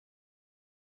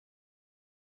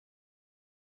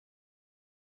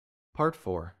Part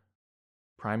 4.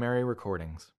 Primary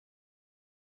Recordings.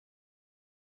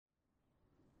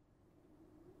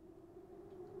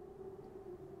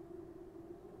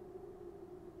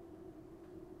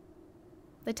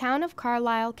 The town of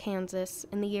Carlisle, Kansas,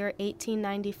 in the year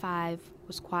 1895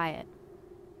 was quiet.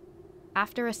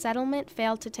 After a settlement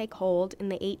failed to take hold in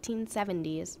the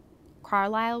 1870s,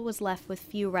 Carlisle was left with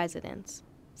few residents,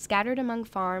 scattered among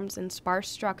farms and sparse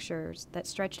structures that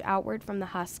stretched outward from the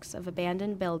husks of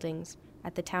abandoned buildings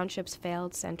at the township's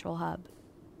failed central hub.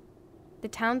 The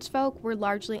townsfolk were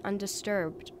largely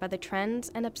undisturbed by the trends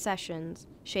and obsessions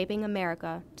shaping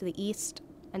America to the east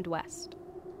and west.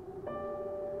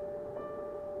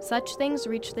 Such things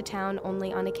reached the town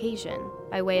only on occasion,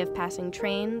 by way of passing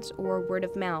trains or word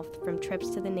of mouth from trips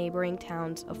to the neighboring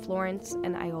towns of Florence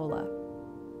and Iola.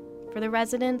 For the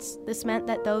residents, this meant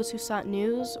that those who sought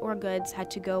news or goods had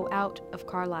to go out of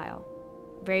Carlisle.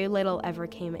 Very little ever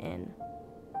came in,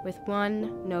 with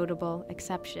one notable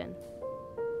exception.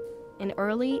 In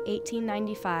early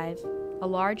 1895, a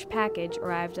large package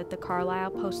arrived at the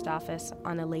Carlisle post office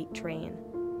on a late train.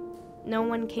 No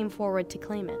one came forward to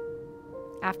claim it.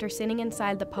 After sitting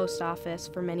inside the post office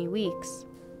for many weeks,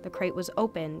 the crate was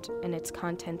opened and its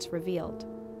contents revealed.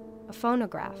 A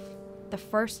phonograph, the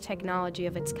first technology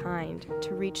of its kind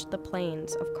to reach the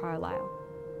plains of Carlisle.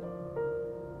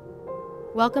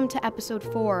 Welcome to episode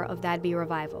 4 of That'd Be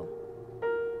Revival.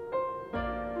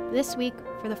 This week,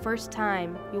 for the first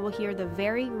time, you will hear the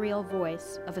very real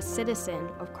voice of a citizen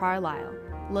of Carlisle,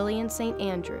 Lillian St.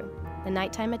 Andrew, the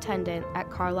nighttime attendant at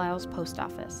Carlisle's post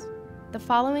office. The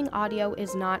following audio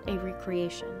is not a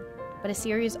recreation, but a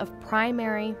series of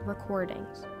primary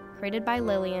recordings created by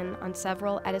Lillian on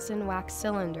several Edison wax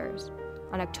cylinders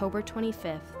on October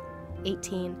 25,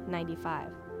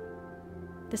 1895.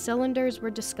 The cylinders were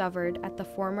discovered at the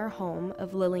former home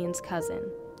of Lillian's cousin,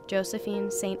 Josephine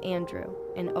St. Andrew,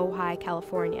 in Ojai,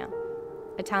 California,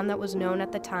 a town that was known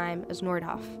at the time as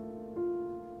Nordhoff.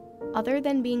 Other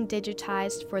than being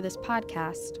digitized for this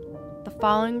podcast, the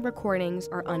following recordings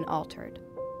are unaltered.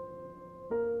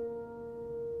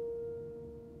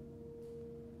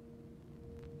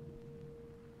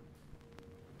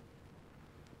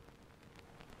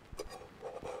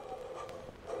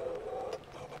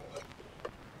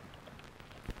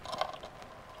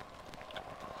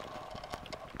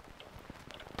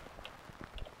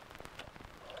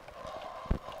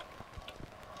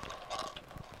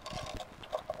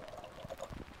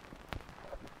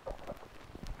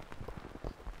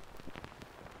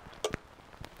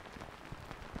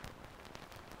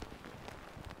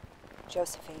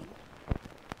 Josephine,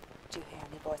 do you hear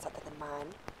any voice other than mine?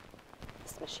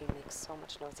 This machine makes so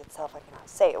much noise itself I cannot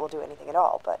say it will do anything at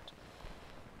all, but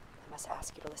I must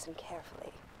ask you to listen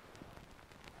carefully.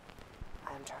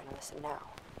 I am trying to listen now.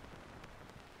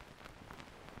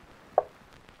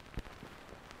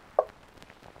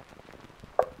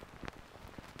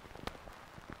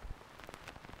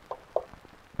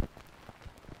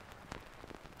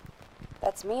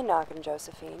 That's me knocking,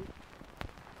 Josephine.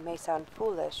 It may sound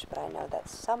foolish, but I know that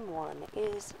someone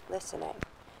is listening.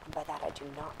 And by that I do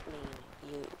not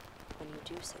mean you, when you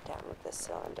do sit down with this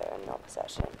cylinder in your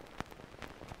possession.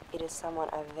 It is someone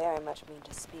I very much mean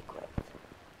to speak with,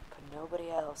 for nobody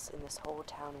else in this whole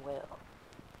town will.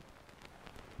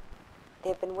 They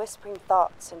have been whispering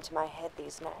thoughts into my head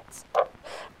these nights.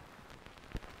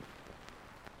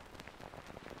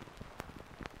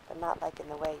 But not like in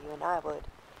the way you and I would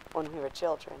when we were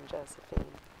children, Josephine.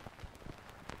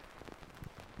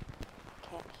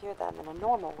 Hear them in a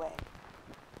normal way.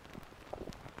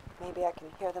 Maybe I can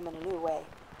hear them in a new way,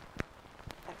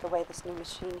 like the way this new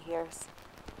machine hears,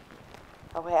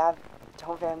 a way I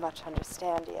don't very much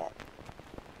understand yet.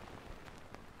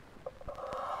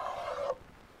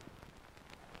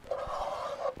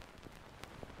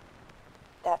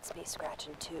 That's me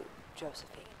scratching too,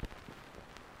 Josephine.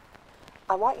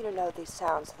 I want you to know these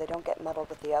sounds so they don't get muddled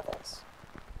with the others.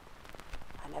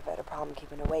 I never had a problem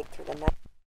keeping awake through the night.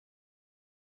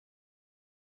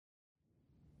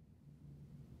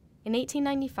 In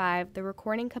 1895, the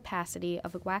recording capacity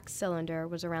of a wax cylinder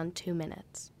was around 2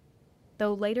 minutes.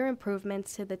 Though later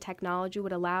improvements to the technology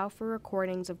would allow for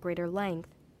recordings of greater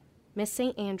length, Miss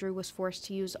St. Andrew was forced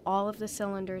to use all of the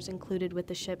cylinders included with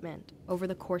the shipment over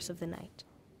the course of the night.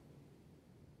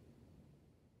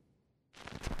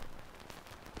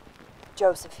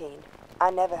 Josephine,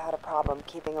 I never had a problem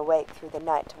keeping awake through the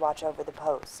night to watch over the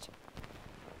post.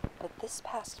 But this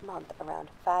past month, around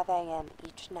 5 a.m.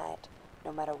 each night,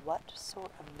 no matter what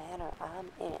sort of manner I'm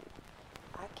in,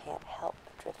 I can't help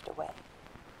but drift away.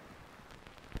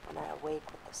 When I awake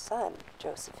with the sun,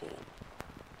 Josephine,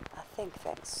 a think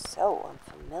things so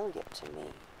unfamiliar to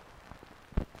me.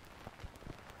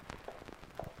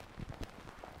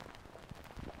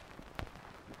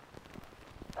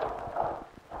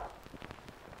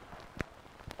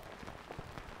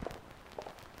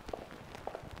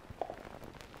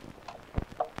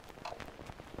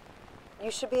 You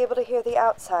should be able to hear the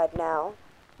outside now.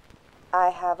 I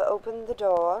have opened the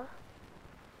door.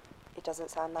 It doesn't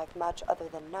sound like much other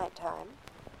than nighttime,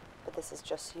 but this is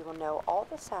just so you will know all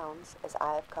the sounds as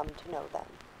I have come to know them.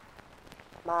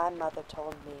 My mother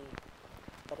told me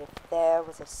that if there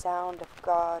was a sound of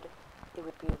God, it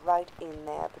would be right in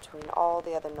there between all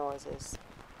the other noises.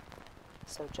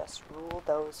 So just rule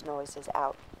those noises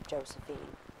out,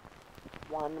 Josephine,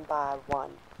 one by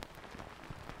one.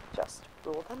 Just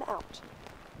rule them out.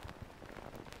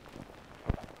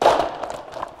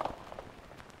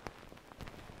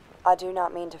 I do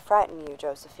not mean to frighten you,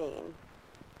 Josephine.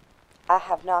 I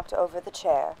have knocked over the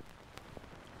chair.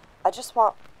 I just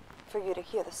want for you to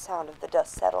hear the sound of the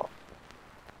dust settle.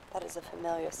 That is a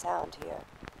familiar sound here.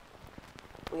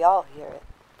 We all hear it,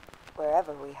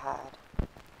 wherever we hide.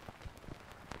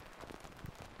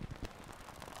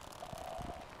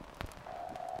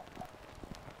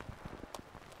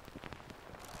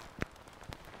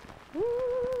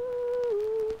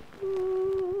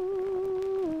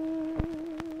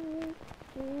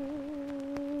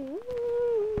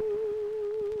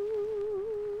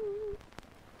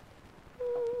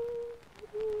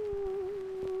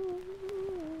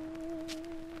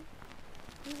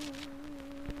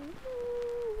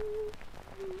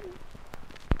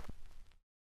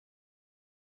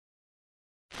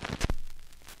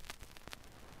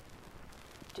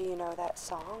 Do you know that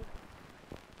song?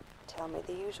 Tell me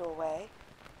the usual way.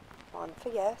 1 for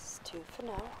yes, 2 for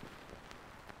no.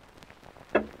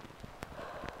 There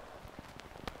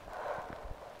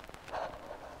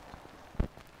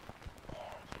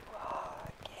you are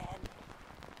again.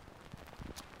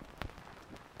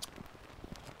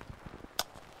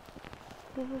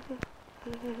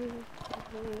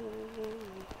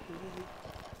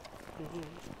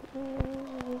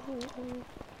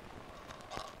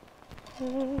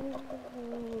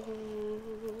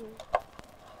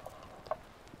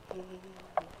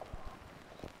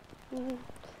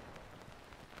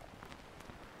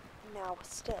 Now we're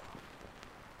still.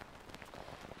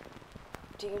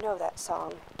 Do you know that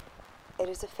song? It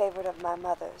is a favorite of my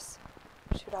mother's.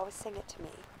 She would always sing it to me.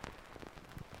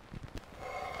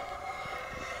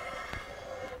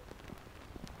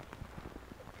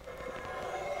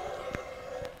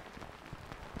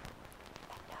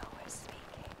 And now we're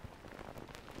speaking.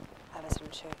 I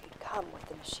wasn't sure you'd come with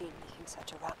the machine making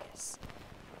such a ruckus.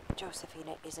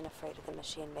 Josephina isn't afraid of the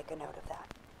machine. Make a note of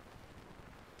that.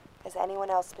 Has anyone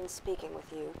else been speaking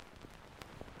with you?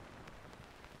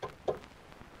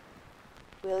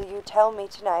 Will you tell me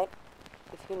tonight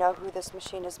if you know who this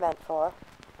machine is meant for?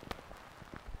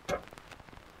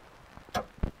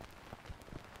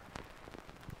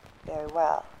 Very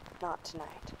well, not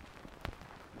tonight.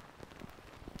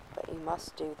 But you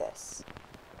must do this.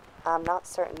 I'm not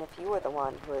certain if you are the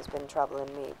one who has been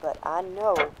troubling me, but I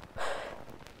know...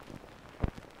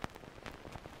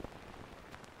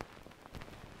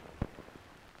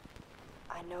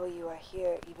 I know you are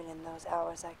here even in those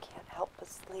hours I can't help but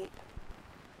sleep.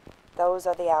 Those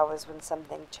are the hours when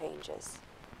something changes,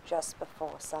 just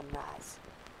before sunrise.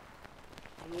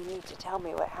 And you need to tell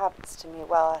me what happens to me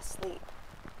while I sleep.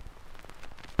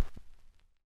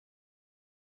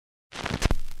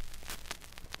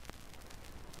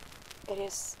 It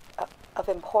is of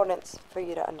importance for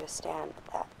you to understand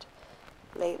that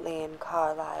lately in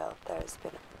Carlisle there has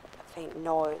been a faint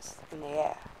noise in the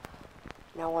air.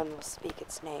 No one will speak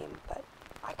its name, but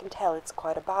I can tell it's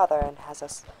quite a bother and has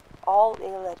us all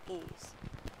ill at ease.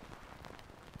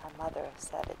 My mother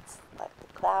said it's like the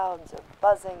clouds are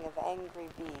buzzing of angry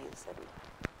bees, and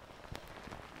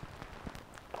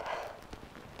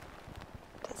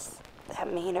does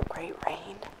that mean a great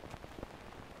rain?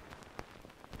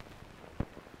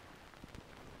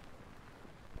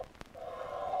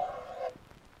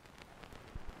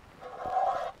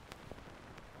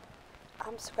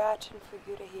 I'm scratching for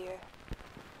you to hear,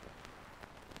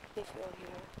 if you'll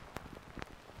hear.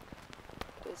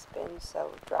 It has been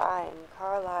so dry in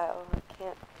Carlisle, I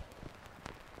can't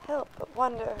help but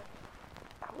wonder,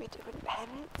 are we doing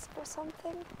penance for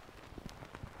something?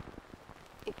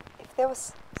 If there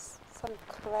was some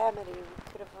calamity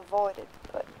we could have avoided,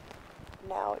 but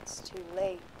now it's too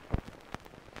late,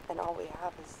 and all we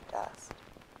have is dust.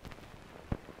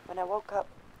 When I woke up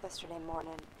yesterday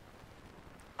morning,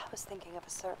 I was thinking of a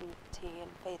certainty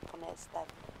and faithfulness that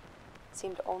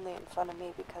seemed only in front of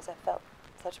me because I felt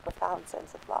such a profound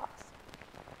sense of loss.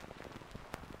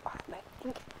 Why am I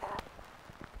thinking that?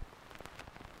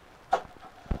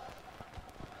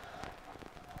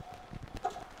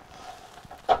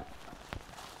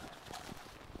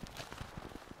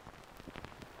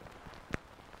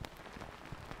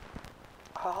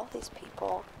 Are all these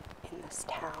people in this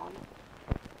town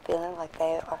feeling like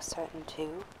they are certain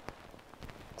too?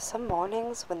 Some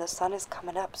mornings when the sun is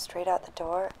coming up straight out the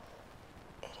door,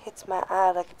 it hits my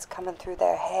eye like it's coming through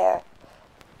their hair.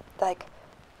 Like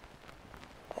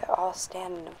they're all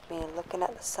standing with me looking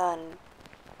at the sun,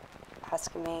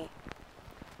 asking me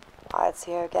why it's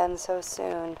here again so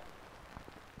soon.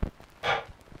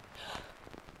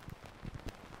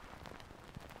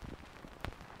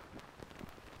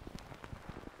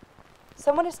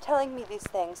 Someone is telling me these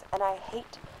things, and I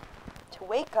hate to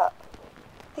wake up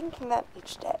thinking them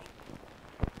each day.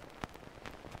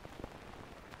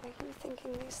 Are you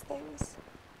thinking these things?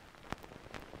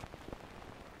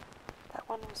 That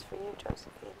one was for you,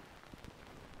 Josephine.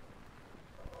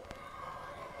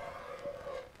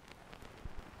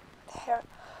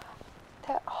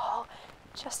 They're all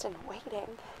just in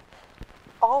waiting.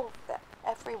 All of them,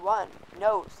 everyone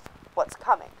knows what's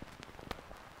coming.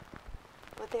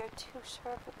 But they're too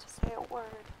sure of it to say a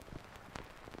word.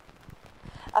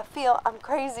 I feel I'm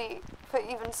crazy for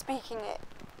even speaking it,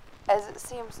 as it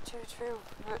seems too true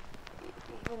for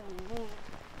even me.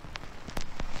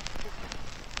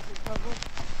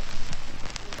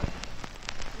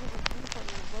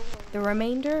 The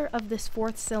remainder of this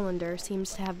fourth cylinder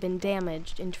seems to have been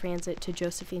damaged in transit to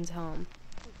Josephine's home.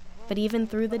 But even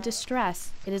through the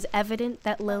distress, it is evident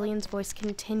that Lillian's voice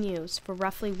continues for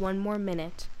roughly 1 more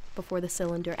minute before the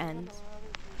cylinder ends.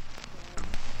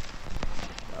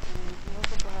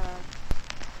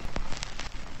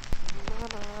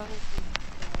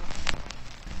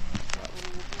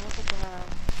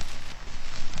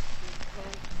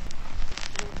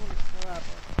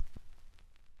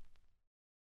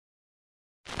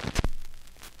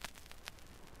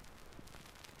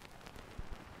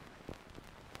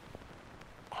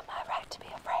 Am I right to be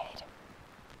afraid?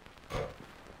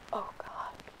 Oh,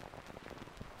 God.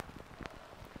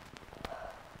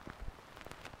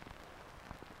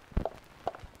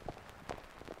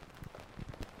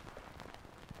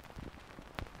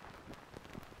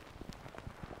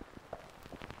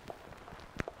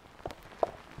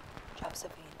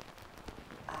 Josephine,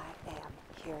 I am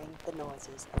hearing the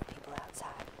noises of people outside,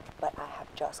 but I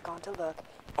have just gone to look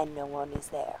and no one is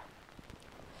there.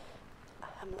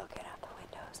 I'm looking out the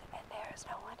windows and there is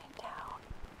no one in town.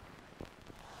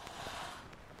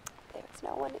 There is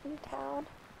no one in town.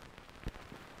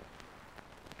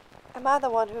 Am I the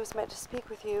one who's meant to speak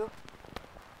with you?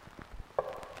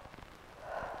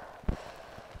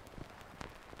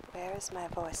 Where is my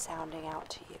voice sounding out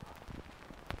to you?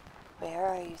 Where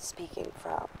are you speaking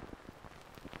from?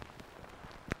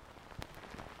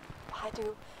 Why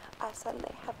do I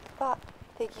suddenly have the thought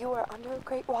that you are under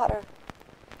great water?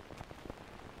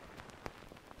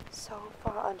 So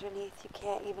far underneath you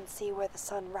can't even see where the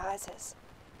sun rises.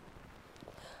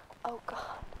 Oh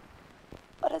God,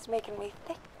 what is making me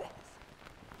think this?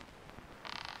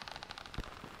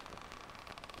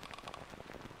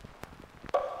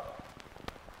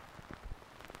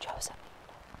 Josephine,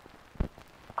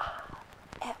 I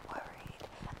am worried.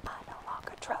 I no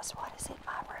longer trust what is in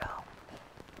my room.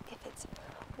 If it's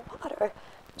water,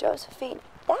 Josephine,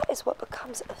 that is what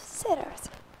becomes of sinners.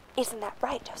 Isn't that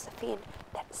right, Josephine?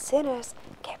 That sinners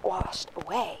get washed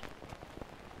away.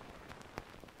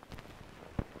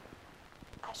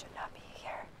 I should not be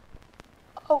here.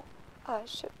 Oh, I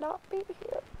should not be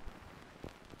here.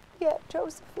 Yet,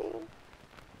 Josephine,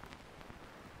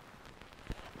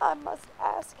 I must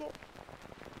ask it.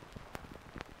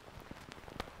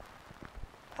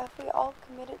 Have we all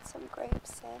committed some grave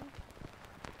sin?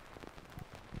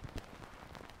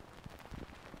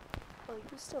 Will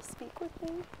you still speak with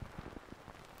me?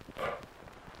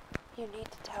 You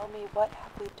need to tell me, what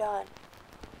have we done?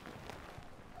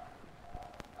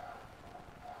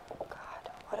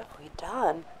 God, what have we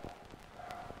done?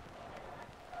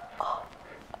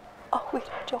 Oh, we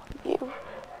join you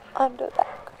under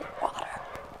that great water.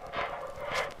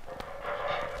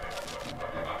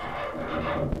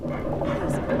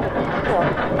 Please,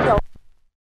 no.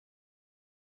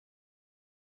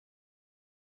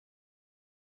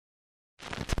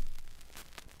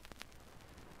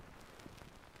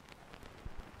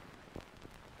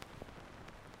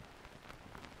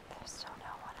 There's still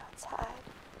no one outside.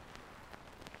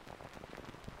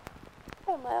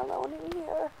 Am I alone in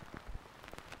here?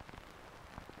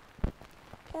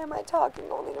 Am I talking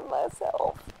only to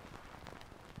myself?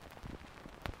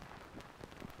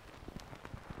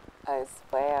 I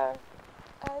swear,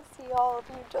 I see all of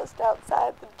you just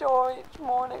outside the door each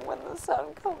morning when the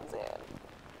sun comes in.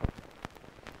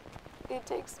 It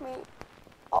takes me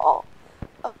all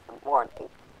of the morning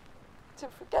to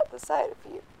forget the sight of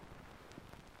you.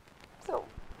 So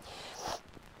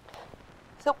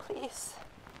please,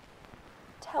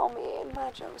 tell me,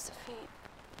 my Josephine,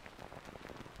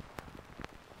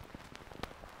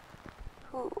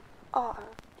 who are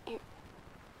you?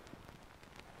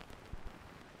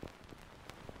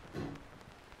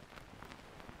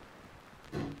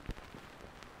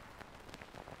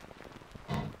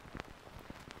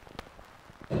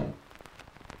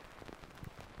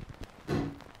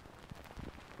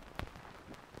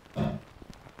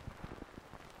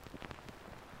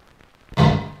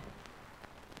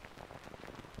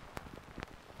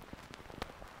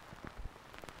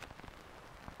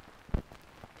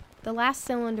 The last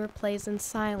cylinder plays in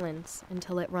silence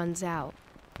until it runs out.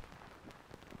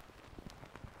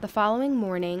 The following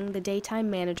morning, the daytime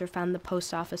manager found the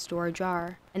post office door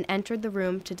ajar and entered the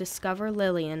room to discover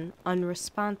Lillian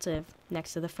unresponsive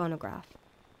next to the phonograph.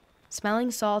 Smelling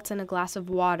salts and a glass of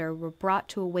water were brought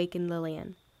to awaken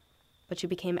Lillian, but she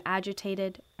became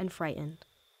agitated and frightened.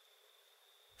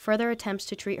 Further attempts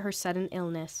to treat her sudden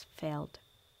illness failed.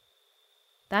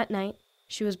 That night,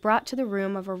 she was brought to the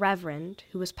room of a reverend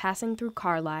who was passing through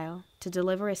Carlisle to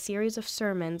deliver a series of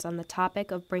sermons on the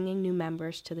topic of bringing new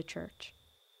members to the church.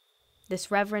 This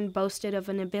reverend boasted of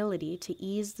an ability to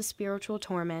ease the spiritual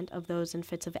torment of those in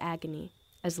fits of agony,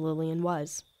 as Lillian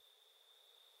was.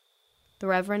 The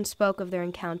reverend spoke of their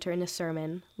encounter in a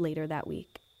sermon later that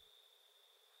week.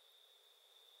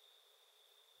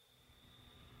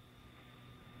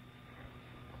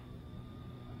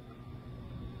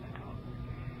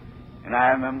 And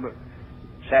I remember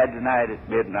Saturday night at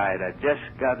midnight, I just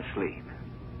got asleep.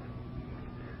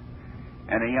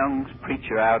 And a young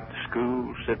preacher out to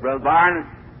school said, Brother Barnett,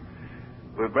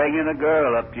 we're bringing a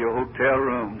girl up to your hotel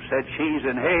room. Said she's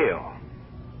in hell.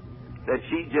 Said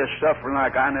she's just suffering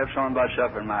like I never saw anybody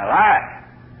suffer in my life.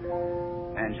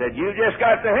 And said, you just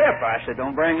got the hip. I said,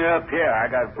 don't bring her up here. I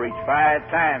got to preach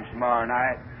 5 times tomorrow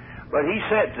night. But he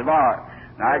said tomorrow,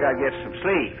 now I got to get some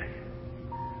sleep.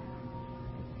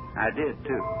 I did,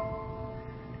 too.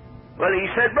 Well, he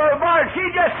said, Brother Bart, she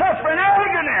just suffering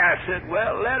agony. I said,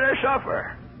 well, let her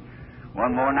suffer.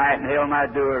 One more night in hell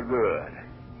might do her good.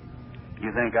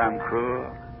 You think I'm cruel?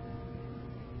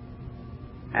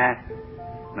 Huh?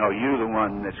 No, you're the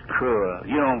one that's cruel.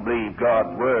 You don't believe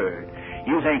God's word.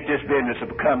 You think this business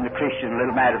of becoming a Christian a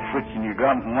little matter of friction your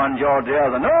gum from one jaw to the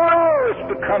other. No,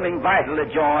 it's becoming vitally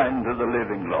joined to the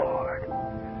living Lord.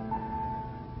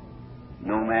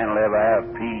 No man will ever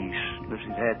have peace unless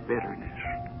he's had bitterness.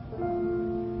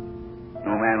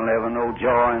 No man will ever know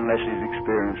joy unless he's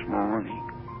experienced mourning.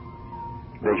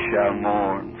 They shall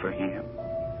mourn for him.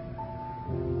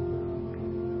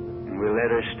 And we let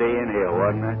her stay in hell.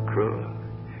 Wasn't that cruel?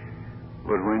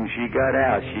 But when she got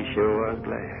out, she sure was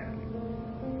glad.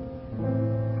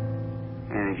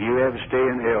 And if you ever stay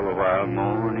in hell a while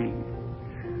mourning,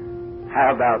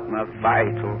 how about my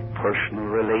vital personal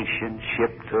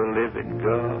relationship to a living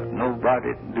God?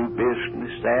 Nobody can do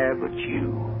business there but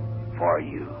you, for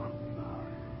you.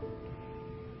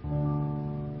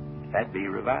 That'd be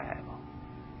revival.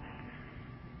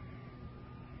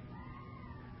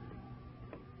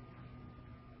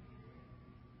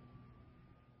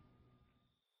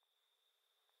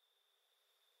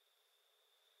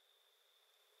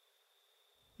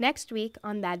 Next week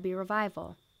on That'd Be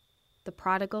Revival, the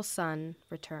prodigal son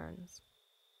returns.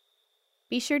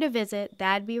 Be sure to visit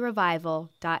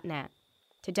that'dberevival.net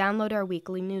to download our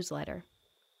weekly newsletter.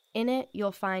 In it,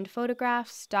 you'll find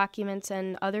photographs, documents,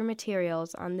 and other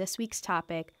materials on this week's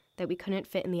topic that we couldn't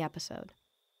fit in the episode.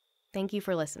 Thank you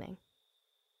for listening.